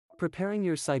Preparing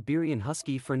your Siberian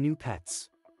Husky for new pets.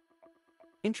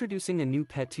 Introducing a new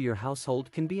pet to your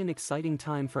household can be an exciting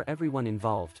time for everyone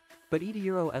involved, but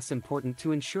it's important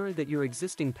to ensure that your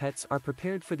existing pets are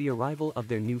prepared for the arrival of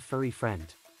their new furry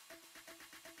friend.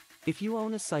 If you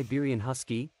own a Siberian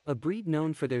Husky, a breed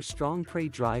known for their strong prey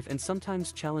drive and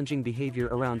sometimes challenging behavior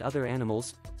around other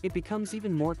animals, it becomes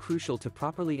even more crucial to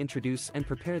properly introduce and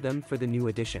prepare them for the new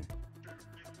addition.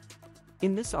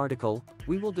 In this article,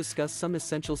 we will discuss some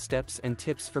essential steps and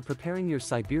tips for preparing your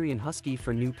Siberian Husky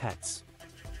for new pets.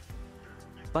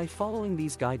 By following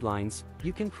these guidelines,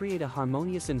 you can create a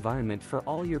harmonious environment for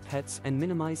all your pets and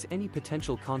minimize any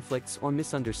potential conflicts or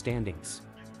misunderstandings.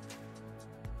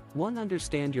 1.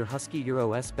 Understand your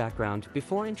Huskyâ's background.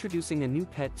 Before introducing a new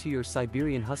pet to your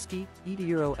Siberian Husky,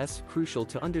 it's crucial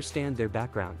to understand their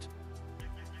background.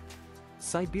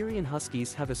 Siberian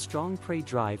Huskies have a strong prey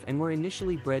drive and were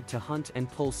initially bred to hunt and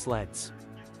pull sleds.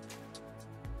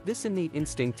 This innate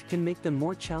instinct can make them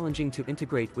more challenging to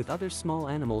integrate with other small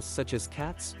animals such as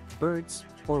cats, birds,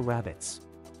 or rabbits.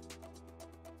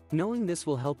 Knowing this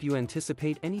will help you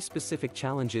anticipate any specific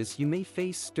challenges you may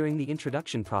face during the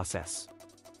introduction process.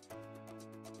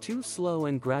 2. Slow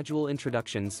and gradual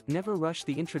introductions. Never rush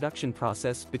the introduction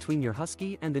process between your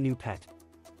Husky and the new pet.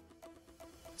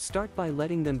 Start by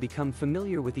letting them become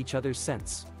familiar with each other's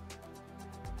scents.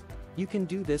 You can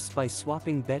do this by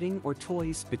swapping bedding or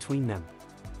toys between them.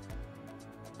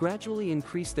 Gradually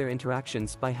increase their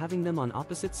interactions by having them on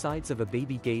opposite sides of a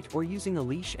baby gate or using a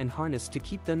leash and harness to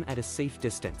keep them at a safe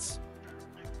distance.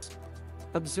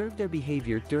 Observe their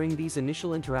behavior during these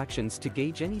initial interactions to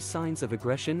gauge any signs of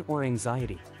aggression or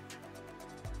anxiety.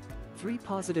 3.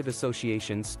 Positive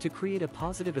associations. To create a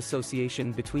positive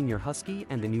association between your Husky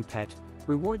and the new pet,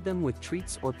 reward them with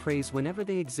treats or praise whenever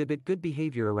they exhibit good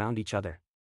behavior around each other.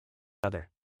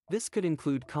 This could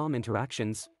include calm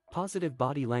interactions, positive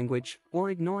body language,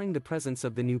 or ignoring the presence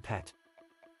of the new pet.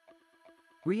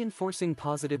 Reinforcing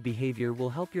positive behavior will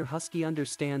help your Husky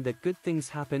understand that good things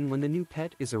happen when the new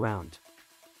pet is around.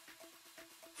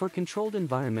 For controlled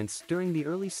environments during the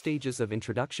early stages of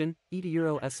introduction,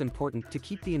 it's important to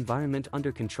keep the environment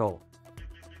under control.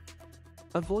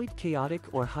 Avoid chaotic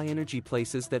or high-energy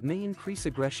places that may increase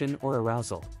aggression or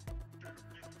arousal.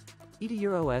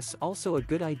 It's also a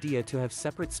good idea to have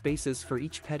separate spaces for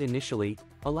each pet initially,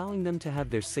 allowing them to have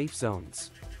their safe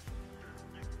zones.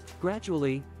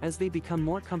 Gradually, as they become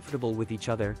more comfortable with each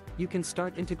other, you can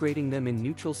start integrating them in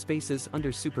neutral spaces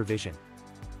under supervision.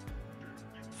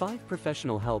 5.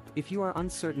 Professional help. If you are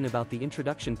uncertain about the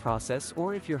introduction process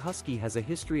or if your Husky has a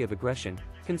history of aggression,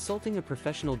 consulting a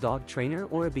professional dog trainer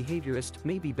or a behaviorist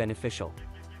may be beneficial.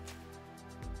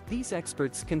 These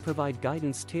experts can provide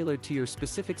guidance tailored to your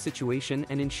specific situation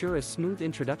and ensure a smooth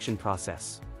introduction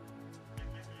process.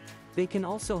 They can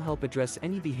also help address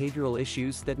any behavioral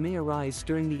issues that may arise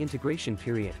during the integration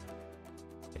period.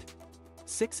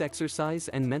 6. Exercise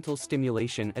and mental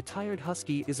stimulation. A tired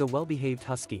Husky is a well-behaved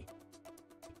Husky.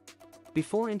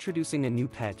 Before introducing a new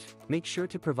pet, make sure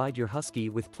to provide your Husky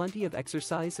with plenty of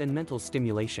exercise and mental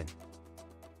stimulation.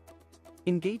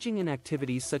 Engaging in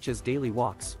activities such as daily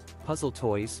walks, puzzle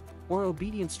toys, or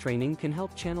obedience training can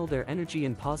help channel their energy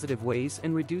in positive ways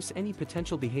and reduce any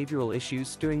potential behavioral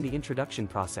issues during the introduction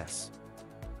process.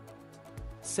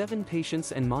 7.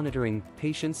 Patience and monitoring.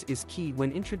 Patience is key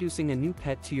when introducing a new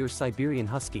pet to your Siberian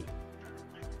Husky.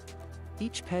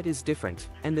 Each pet is different,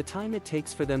 and the time it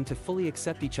takes for them to fully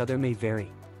accept each other may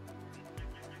vary.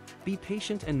 Be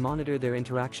patient and monitor their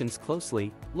interactions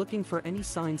closely, looking for any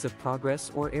signs of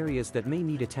progress or areas that may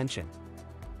need attention.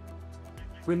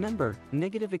 Remember,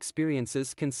 negative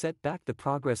experiences can set back the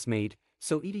progress made,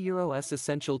 so it's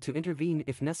essential to intervene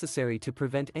if necessary to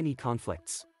prevent any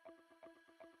conflicts.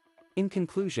 In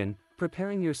conclusion,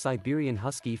 preparing your Siberian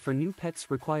Husky for new pets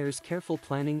requires careful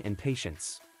planning and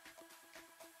patience.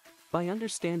 By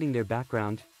understanding their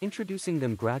background, introducing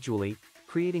them gradually,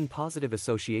 creating positive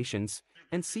associations,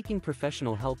 and seeking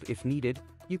professional help if needed,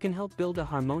 you can help build a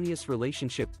harmonious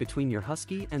relationship between your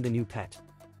Husky and the new pet.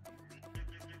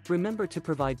 Remember to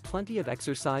provide plenty of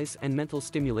exercise and mental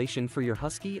stimulation for your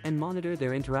Husky and monitor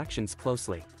their interactions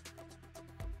closely.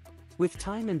 With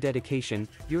time and dedication,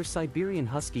 your Siberian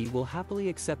Husky will happily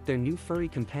accept their new furry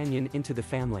companion into the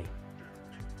family.